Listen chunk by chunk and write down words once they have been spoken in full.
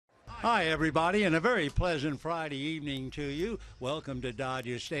Hi, everybody, and a very pleasant Friday evening to you. Welcome to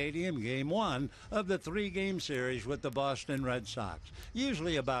Dodger Stadium, Game 1 of the three-game series with the Boston Red Sox.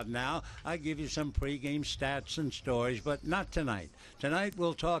 Usually about now, I give you some pregame stats and stories, but not tonight. Tonight,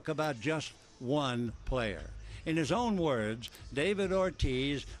 we'll talk about just one player. In his own words, David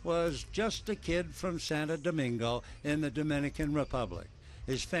Ortiz was just a kid from Santo Domingo in the Dominican Republic.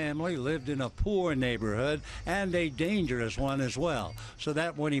 His family lived in a poor neighborhood and a dangerous one as well, so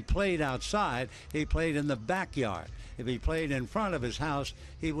that when he played outside, he played in the backyard. If he played in front of his house,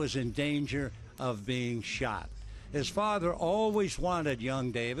 he was in danger of being shot. His father always wanted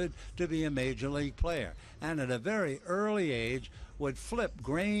young David to be a major league player, and at a very early age would flip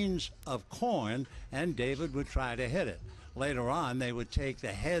grains of corn, and David would try to hit it. Later on, they would take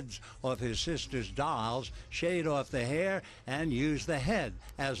the heads of his sister's dolls, shade off the hair, and use the head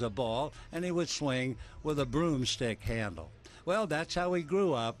as a ball, and he would swing with a broomstick handle. Well, that's how he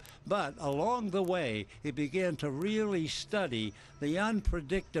grew up, but along the way, he began to really study the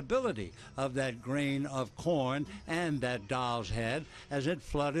unpredictability of that grain of corn and that doll's head as it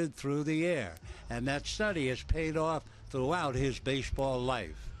fluttered through the air. And that study has paid off throughout his baseball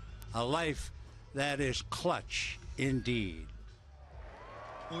life, a life that is clutch indeed.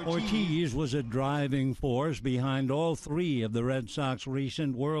 Ortiz was a driving force behind all three of the Red Sox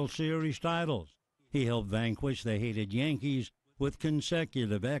recent World Series titles. He helped vanquish the hated Yankees with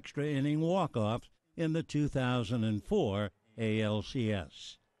consecutive extra-inning walk-offs in the 2004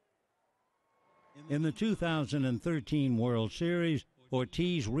 ALCS. In the 2013 World Series,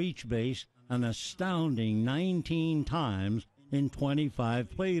 Ortiz reached base an astounding 19 times in 25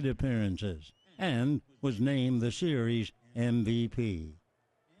 plate appearances and was named the series MVP.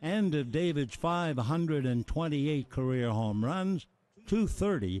 And of David's 528 career home runs,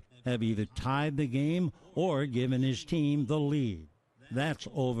 230 have either tied the game or given his team the lead. That's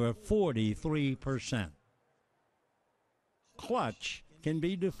over 43%. Clutch can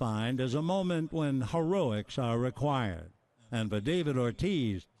be defined as a moment when heroics are required. And for David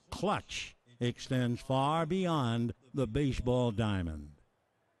Ortiz, clutch extends far beyond the baseball diamond.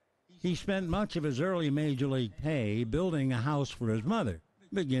 He spent much of his early major league pay building a house for his mother,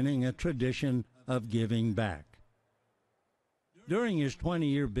 beginning a tradition of giving back. During his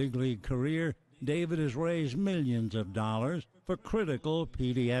 20-year big league career, David has raised millions of dollars for critical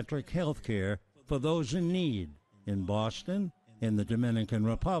pediatric health care for those in need in Boston, in the Dominican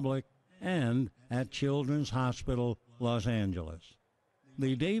Republic, and at Children's Hospital, Los Angeles.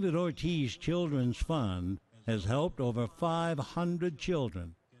 The David Ortiz Children's Fund has helped over 500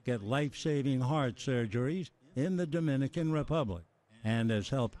 children get life-saving heart surgeries in the Dominican Republic and has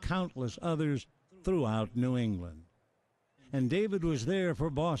helped countless others throughout New England. And David was there for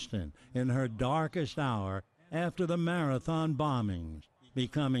Boston in her darkest hour after the marathon bombings,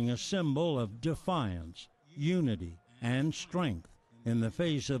 becoming a symbol of defiance, unity, and strength in the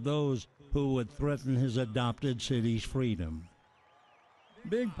face of those who would threaten his adopted city's freedom.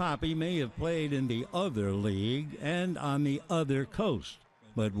 Big Papi may have played in the other league and on the other coast,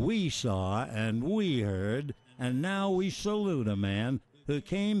 but we saw and we heard, and now we salute a man who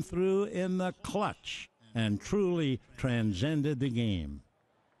came through in the clutch and truly transcended the game.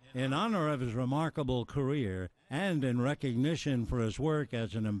 In honor of his remarkable career and in recognition for his work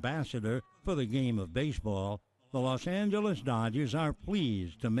as an ambassador for the game of baseball, the Los Angeles Dodgers are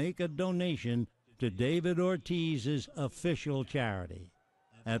pleased to make a donation to David Ortiz's official charity.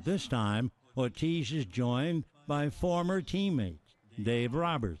 At this time, Ortiz is joined by former teammates Dave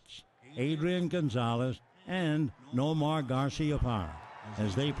Roberts, Adrian Gonzalez, and Nomar Garciaparra,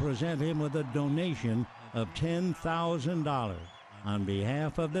 as they present him with a donation of $10,000 on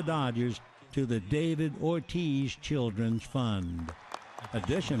behalf of the Dodgers to the David Ortiz Children's Fund.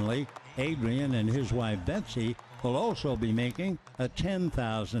 Additionally, Adrian and his wife Betsy will also be making a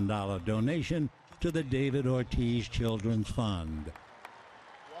 $10,000 donation to the David Ortiz Children's Fund.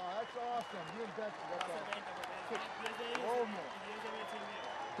 Wow, that's awesome. You and Betsy, that's awesome. Roll more.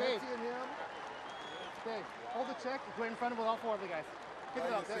 Betsy and him. Dave, hold the check and put it in front of all four of the guys. Pick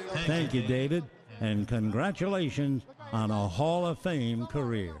it up. There you go. Thank you, David, and congratulations on a Hall of Fame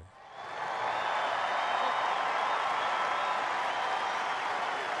career.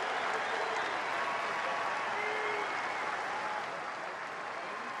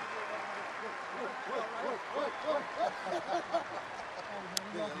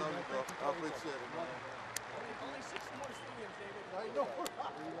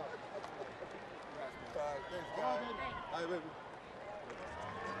 I know.